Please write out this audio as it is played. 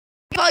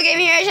Hello,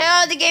 Gaming here.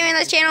 Shout out to Gaming on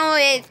this channel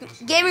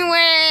with Gaming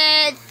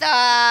with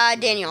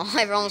Daniel.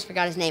 I almost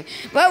forgot his name.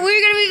 But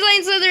we're gonna be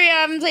playing Slithery. I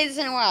haven't played this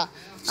in a while.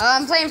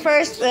 I'm playing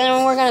first,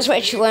 and we're gonna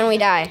switch when we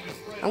die.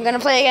 I'm gonna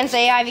play against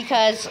AI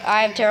because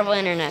I have terrible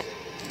internet.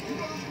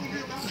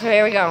 So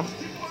here we go.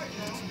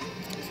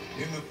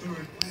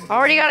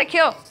 Already got a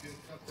kill.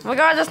 Oh my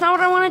god, that's not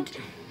what I wanted.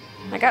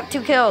 I got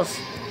 2 kills.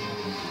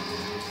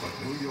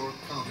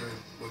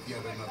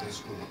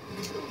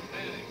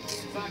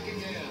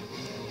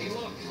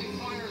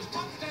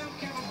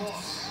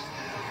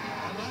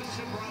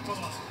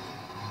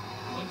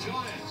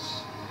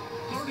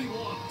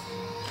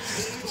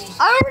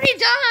 I already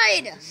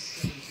died!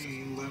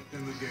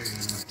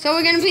 So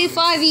we're gonna play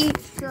 5 each.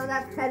 So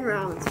that's 10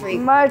 rounds for you.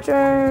 My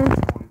turn.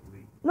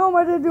 No,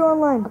 I did do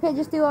online. Okay,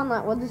 just do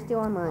online. We'll just do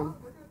online.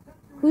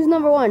 Who's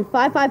number 1?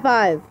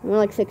 555. We're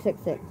like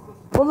 666.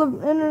 Well,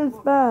 the internet's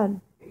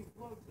bad.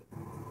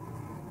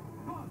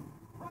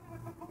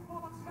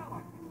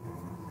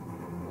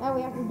 Yeah,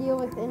 we have to deal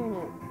with the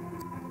internet.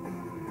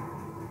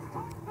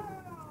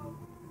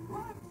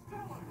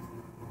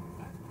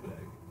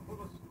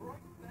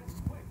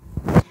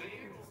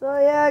 So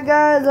yeah,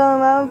 guys, I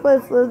haven't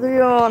played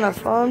Slithery on a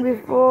phone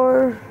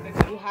before.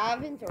 You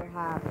haven't or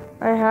have?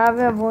 I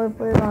haven't. I've only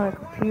played it on a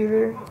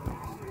computer.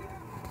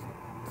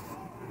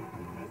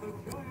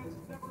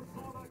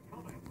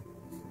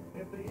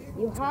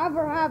 You have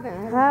or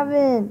haven't?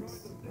 Haven't.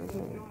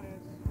 Okay.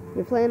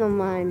 You're playing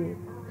online.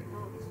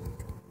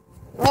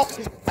 Oh,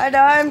 I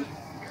died.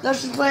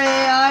 Let's just play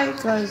AI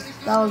because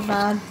that was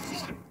bad.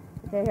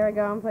 Okay, here we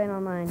go. I'm playing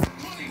online.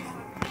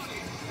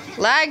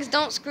 Lags,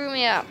 don't screw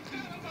me up.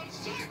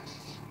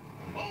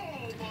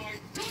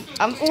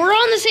 We're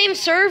on the same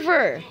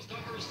server.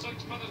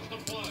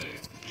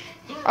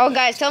 Oh,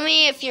 guys, tell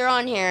me if you're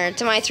on here.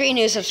 To my 3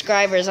 new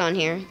subscribers on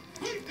here.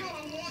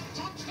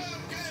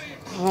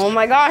 Oh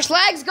my gosh,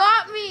 lags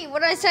got me.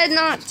 What I said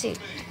not to.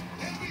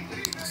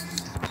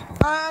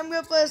 I'm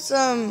gonna play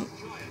some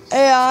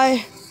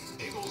AI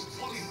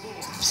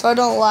so I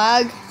don't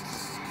lag.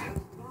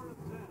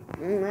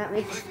 That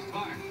makes...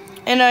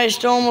 And I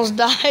still almost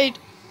died.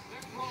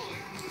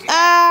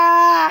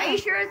 Ah! Are you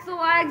sure it's the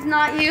lags,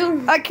 not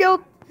you? I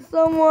killed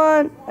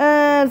someone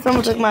and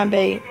someone took my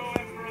bait.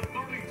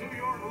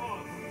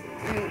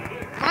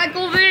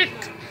 Michael Vick.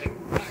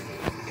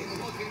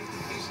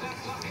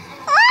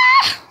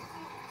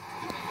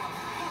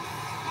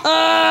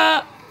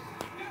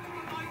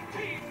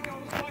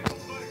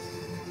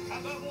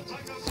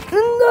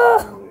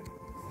 No!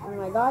 Oh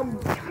my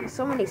god,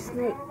 so many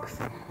snakes.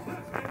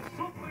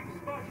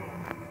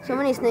 So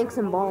many snakes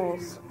and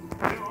balls.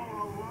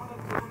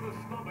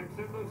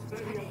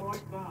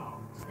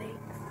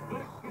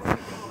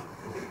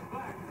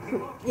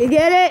 You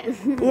get it?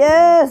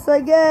 Yes, I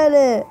get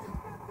it.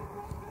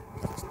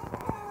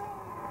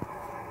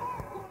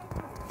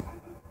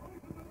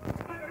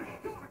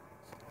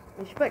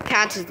 I should put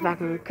cats at the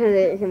back of because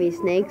it can be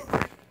snakes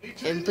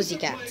and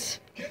pussycats.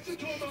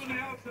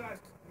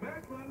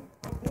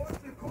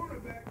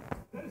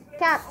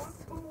 Cats.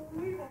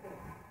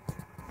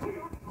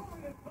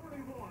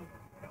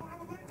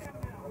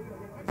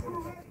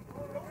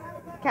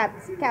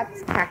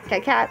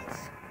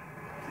 Cats.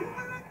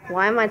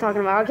 Why am I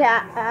talking about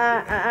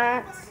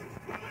cats?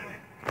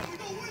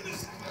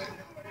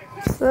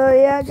 So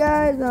yeah,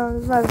 guys,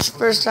 this is my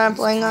first time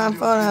playing on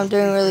phone. I'm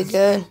doing really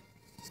good.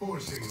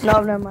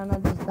 No, never mind. I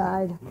just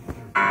died.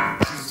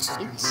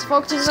 It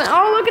spoke to the...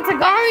 Oh, look, it's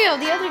Agario,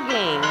 the other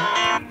game.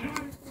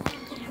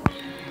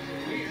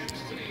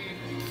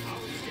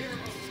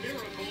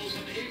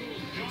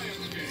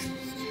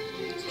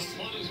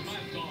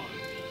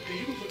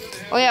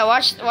 Oh yeah,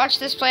 watch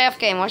this playoff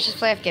game. Watch this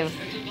playoff game.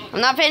 I'm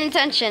not paying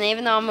attention,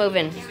 even though I'm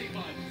moving.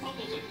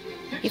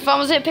 He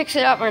fumbles it, picks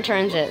it up, and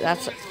returns it.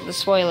 That's the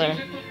spoiler.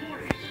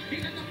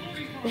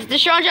 Is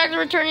Deshaun Jackson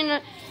returning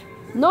the...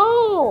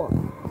 No!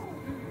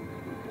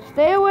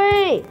 Stay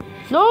away!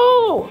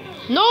 No!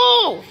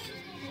 No!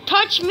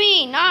 Touch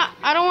me!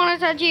 I don't want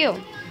to touch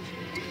you.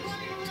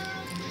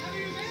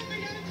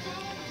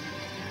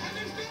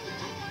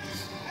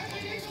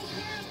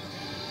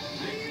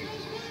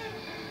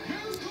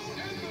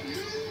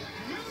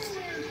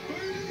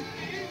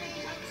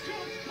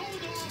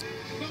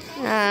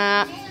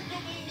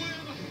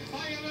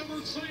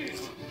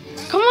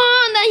 Come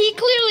on! That he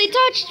clearly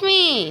touched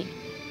me!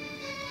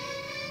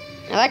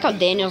 I like how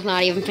Daniel's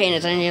not even paying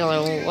attention.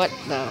 Like, what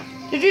the...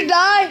 Did you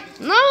die?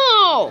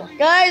 No!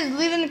 Guys,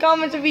 leave in the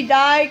comments if you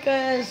die,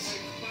 because...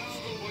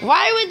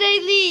 Why would they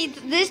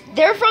leave?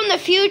 They're from the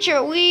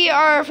future. We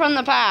are from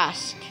the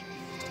past.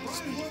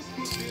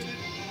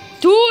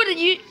 Dude,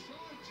 you...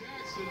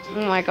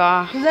 Oh my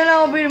god. Because then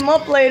I'll beat him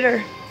up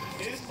later.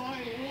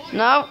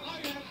 No.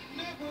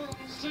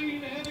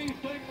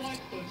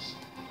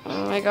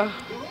 Oh my god.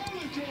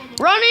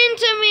 Run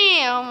into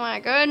me! Oh my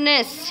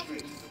goodness.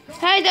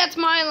 Hey, that's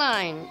my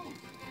line.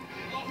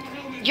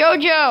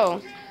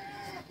 Jojo.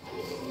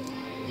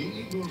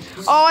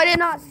 Oh, I did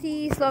not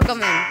see Slow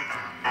coming.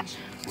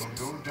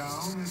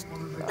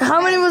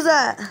 How many was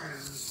that?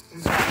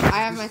 I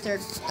have my third.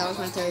 That was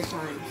my third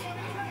time.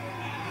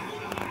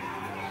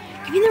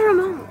 Give me the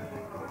remote.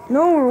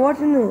 No, we're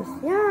watching this.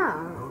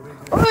 Yeah.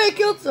 Oh, I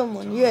killed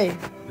someone. Yay.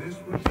 This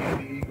would be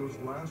the Eagles'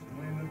 last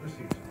win of the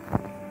season,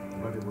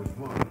 but it was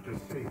one to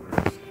savor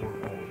for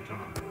all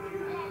time.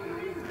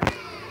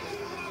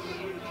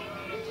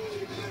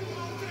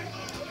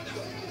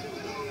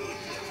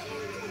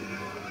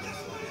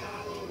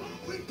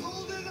 We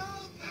pulled it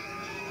off.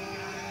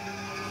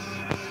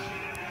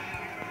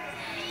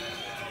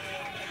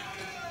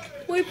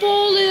 We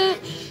pulled it.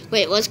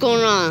 Wait, what's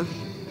going on?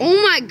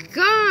 Oh my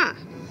god.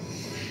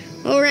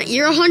 All right,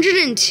 you're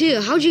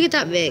 102. How'd you get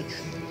that big?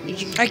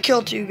 Did you? I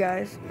killed 2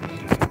 guys.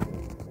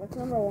 What's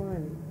number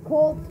 1?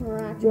 Colts,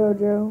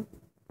 JoJo.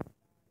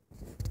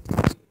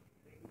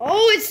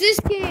 Oh, it's this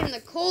game.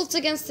 The Colts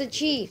against the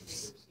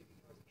Chiefs.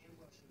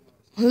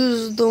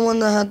 Who's the one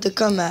that had the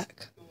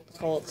comeback?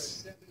 Colts.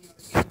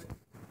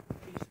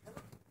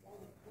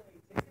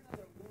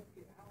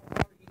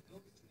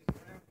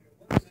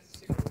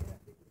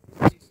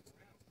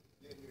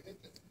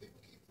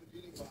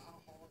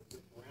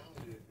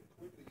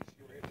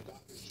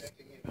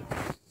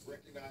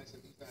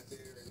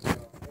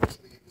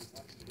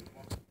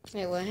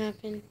 Wait, what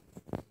happened?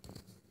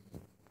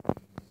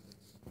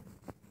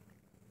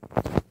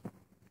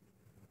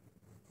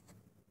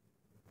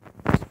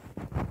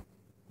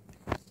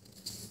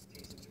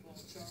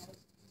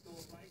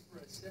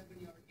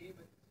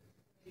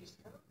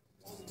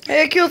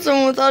 Hey, I killed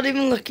someone without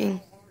even looking.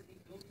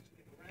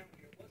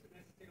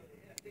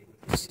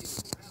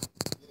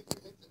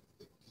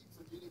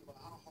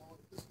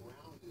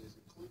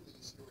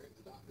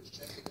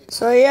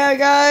 So yeah,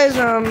 guys,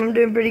 I'm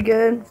doing pretty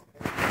good.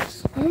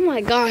 Oh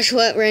my gosh,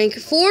 what rank?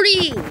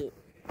 40!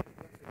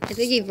 I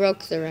think he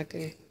broke the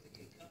record.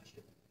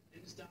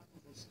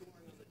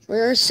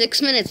 We're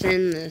 6 minutes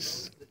in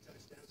this.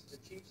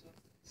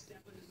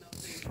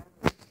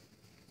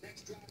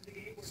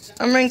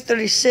 I'm ranked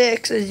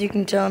 36, as you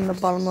can tell in the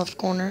bottom left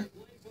corner.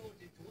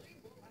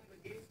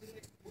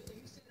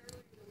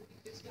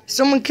 If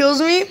someone kills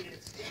me,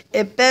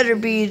 it better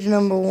be the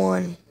number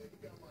 1.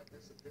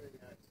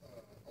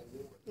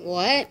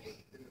 What?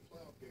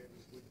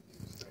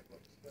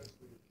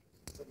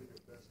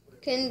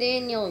 Can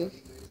Daniel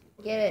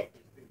get it?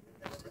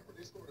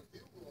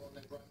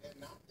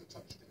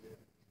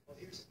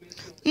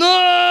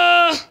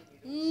 No!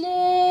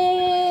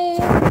 No!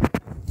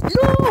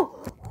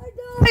 No! I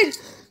died!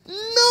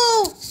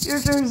 No!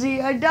 Your turn,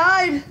 Z. I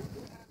died.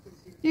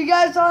 You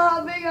guys saw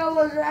how big I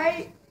was,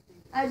 right?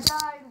 I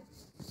died.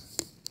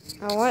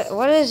 Oh,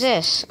 what is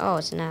this? Oh,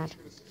 it's an ad.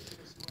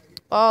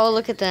 Oh,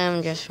 look at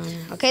them just right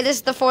now. Okay, this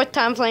is the 4th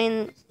time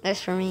playing this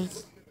for me.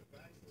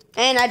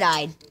 And I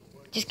died.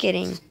 Just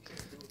kidding.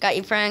 Got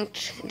you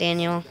pranked,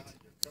 Daniel.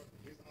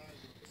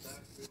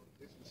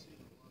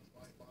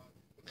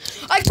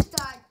 I just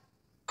died.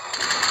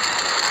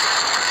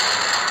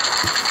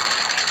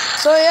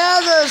 So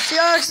yeah, the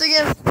Seahawks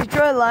against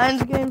Detroit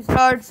Lions game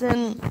starts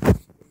in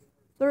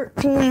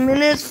 13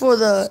 minutes for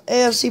the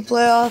AFC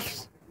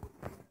playoffs.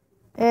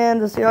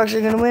 And the Seahawks are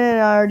going to win, and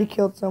I already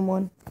killed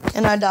someone.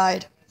 And I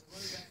died.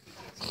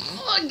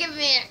 Oh, give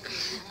me it.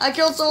 I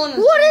killed someone.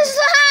 What is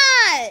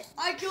that?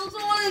 I killed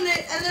someone,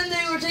 and then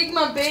they were taking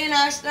my bait, and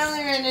I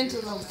accidentally ran into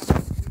them.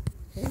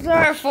 This is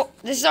our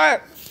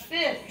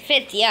 5th.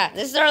 5th, yeah.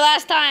 This is our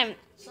last time.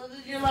 So this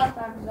is your last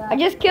time for that. I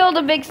just killed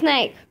a big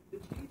snake.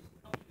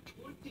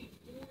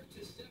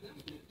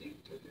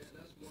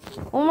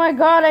 Oh my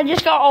god, I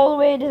just got all the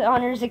way to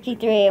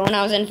 163 when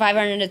I was in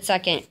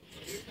 502nd.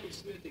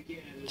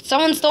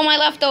 Someone stole my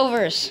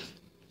leftovers.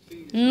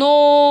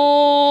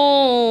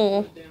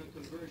 No.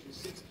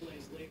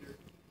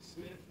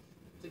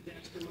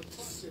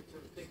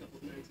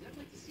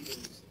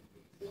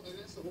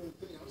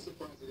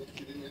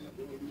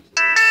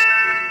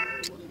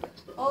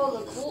 Oh,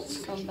 the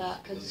Colts come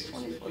back because it's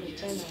 24 to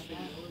 10 right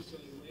now.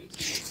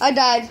 I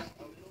died.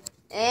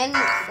 And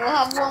we'll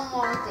have one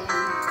more thing.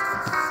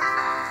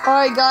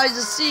 Alright, guys,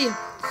 let's see.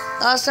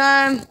 Last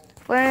time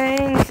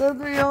playing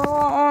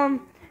Sub-3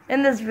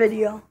 in this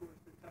video.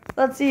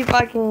 Let's see if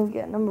I can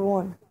get number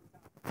 1.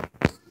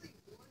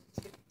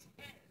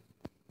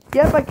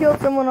 Yep, I killed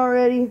someone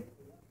already.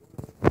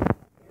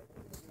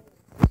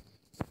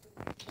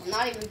 I'm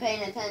not even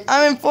paying attention.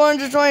 I'm in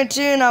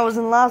 422 and I was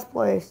in last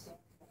place.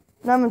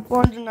 And I'm in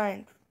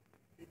 409th.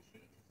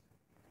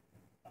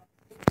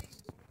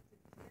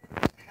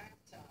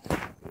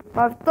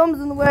 My thumb's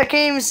in the way, I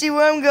can't even see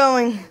where I'm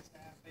going.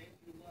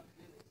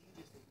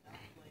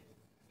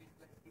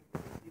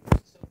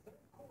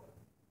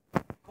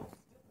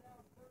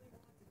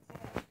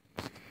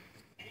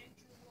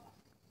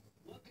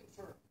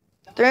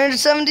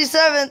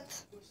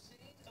 $377th.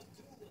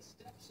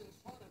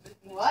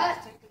 What?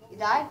 You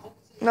died?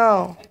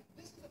 No.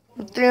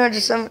 I'm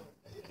 307.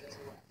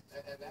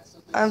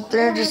 I'm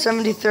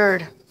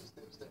 373rd.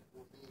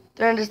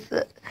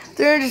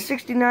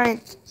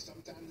 369th.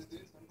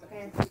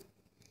 Okay.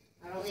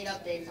 I don't need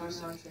updates on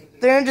something.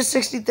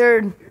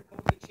 363rd.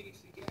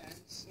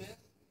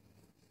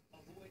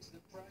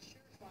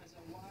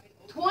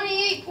 20.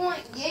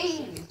 28-point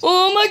game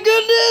Oh my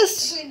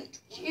goodness! between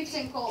the Chiefs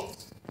and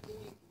Colts.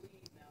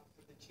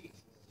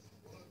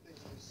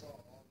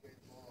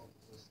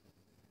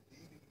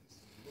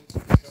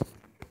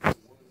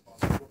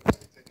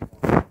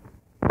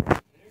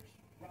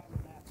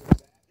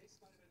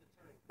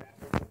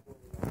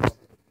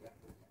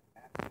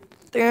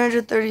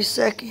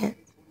 $332nd.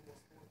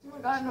 Oh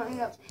my God, no,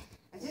 no.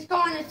 Is this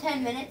going to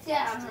 10 minutes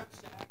yet?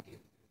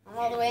 I'm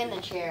all the way in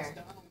the chair.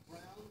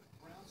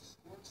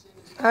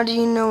 How do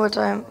you know what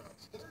time?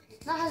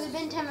 No, has it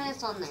been 10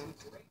 minutes on there?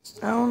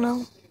 I don't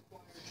know.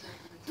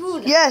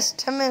 Dude. Yes,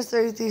 10 minutes,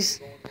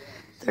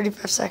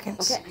 35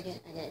 seconds. Okay, I get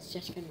it. It's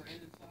just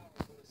finished.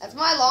 That's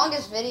my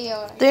longest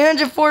video.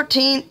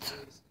 314th.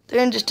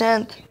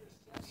 310th.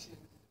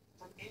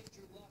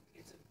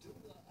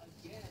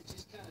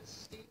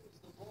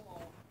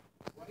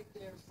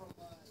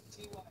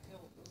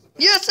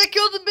 Yes, I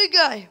killed the big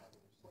guy.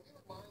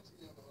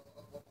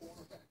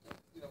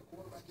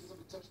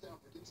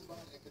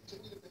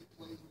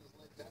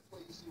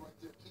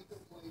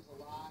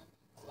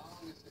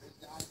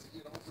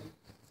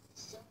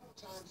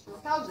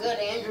 Look how good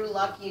Andrew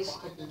Luck used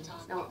to be.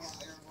 No.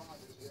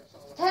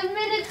 10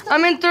 minutes.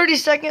 I'm in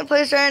 32nd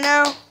place right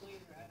now.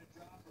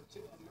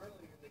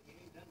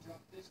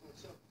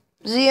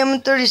 Z, I'm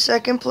in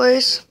 32nd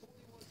place.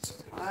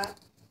 What?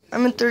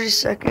 I'm in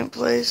 32nd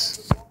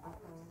place.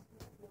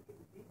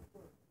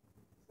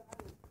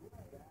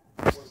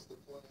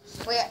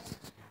 Wait.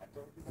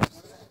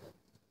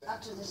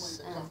 After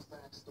this.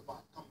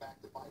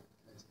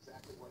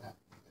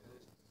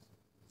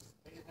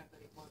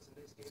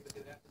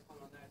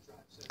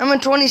 I'm in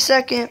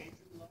 22nd.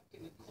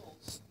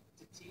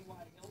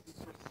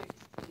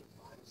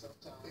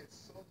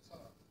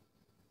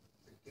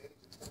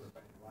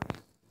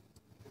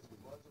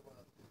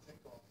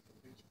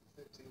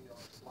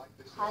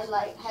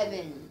 Highlight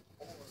heaven.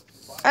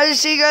 As you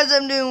see, guys,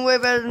 I'm doing way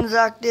better than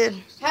Zach did.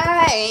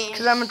 Hey.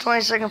 Because I'm in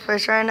 22nd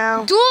place right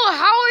now. Dude,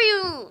 how are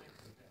you?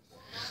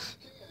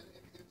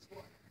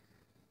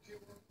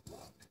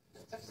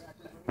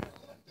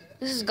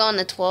 This has gone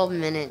to 12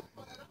 minutes.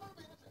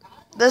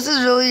 This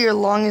is really your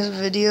longest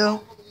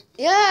video.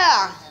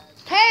 Yeah.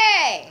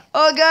 Hey.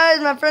 Oh, guys,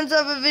 my friends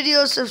have a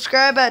video.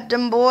 Subscribe at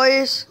Dumb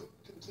Boys.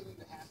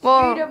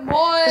 Well,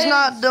 it's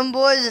not Dumb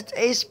Boys. It's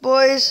Ace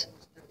Boys.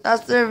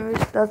 That's their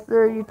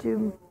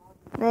YouTube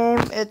name.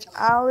 It's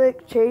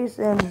Alec, Chase,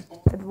 and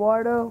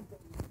Eduardo.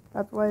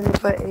 That's why they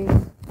put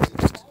Ace.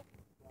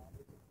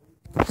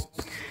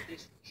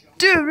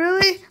 Dude,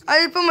 really?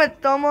 I just put my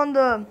thumb on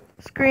the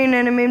screen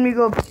and it made me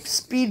go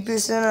speed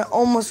boost and I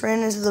almost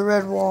ran into the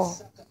red wall.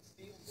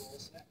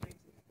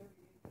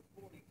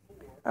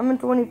 I'm in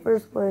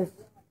 21st place.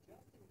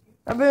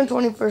 I've been in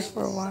 21st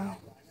for a while.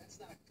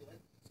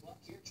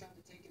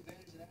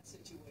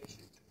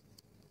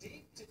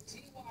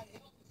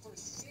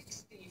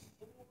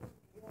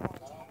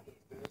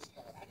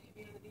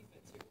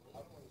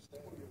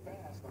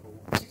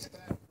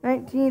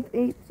 '19th,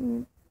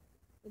 18th.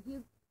 If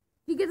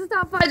he gets the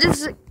top 5,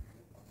 this is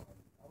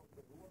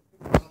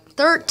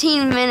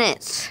 13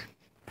 minutes.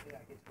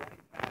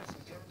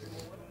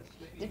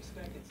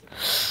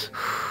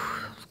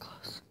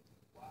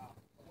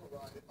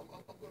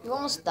 You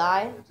almost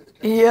died?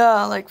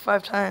 Yeah, like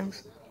 5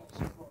 times.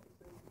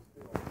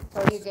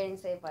 Or you're getting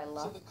saved by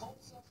luck?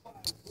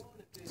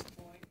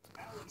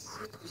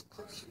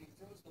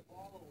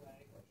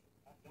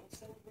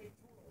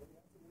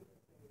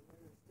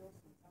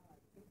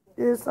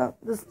 This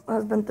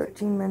has been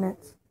 13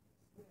 minutes.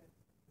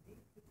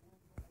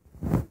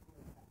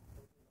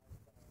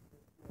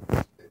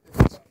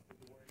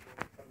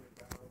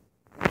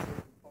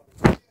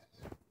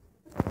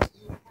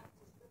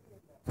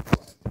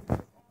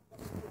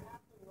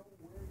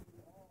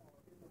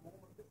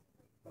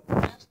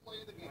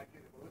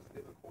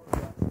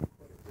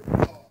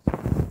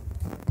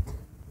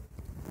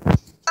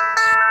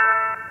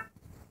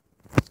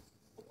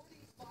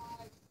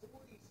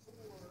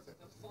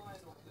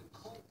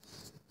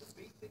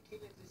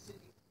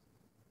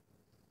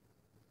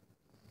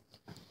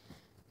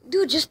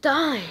 Dude, just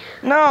die.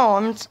 No,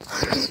 no, dude!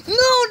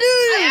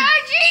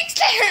 I jinxed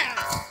him!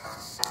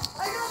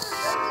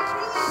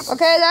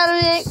 Okay,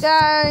 that'll be it,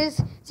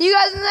 guys. See you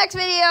guys in the next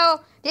video.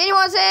 Danny,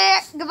 want to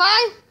say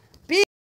goodbye?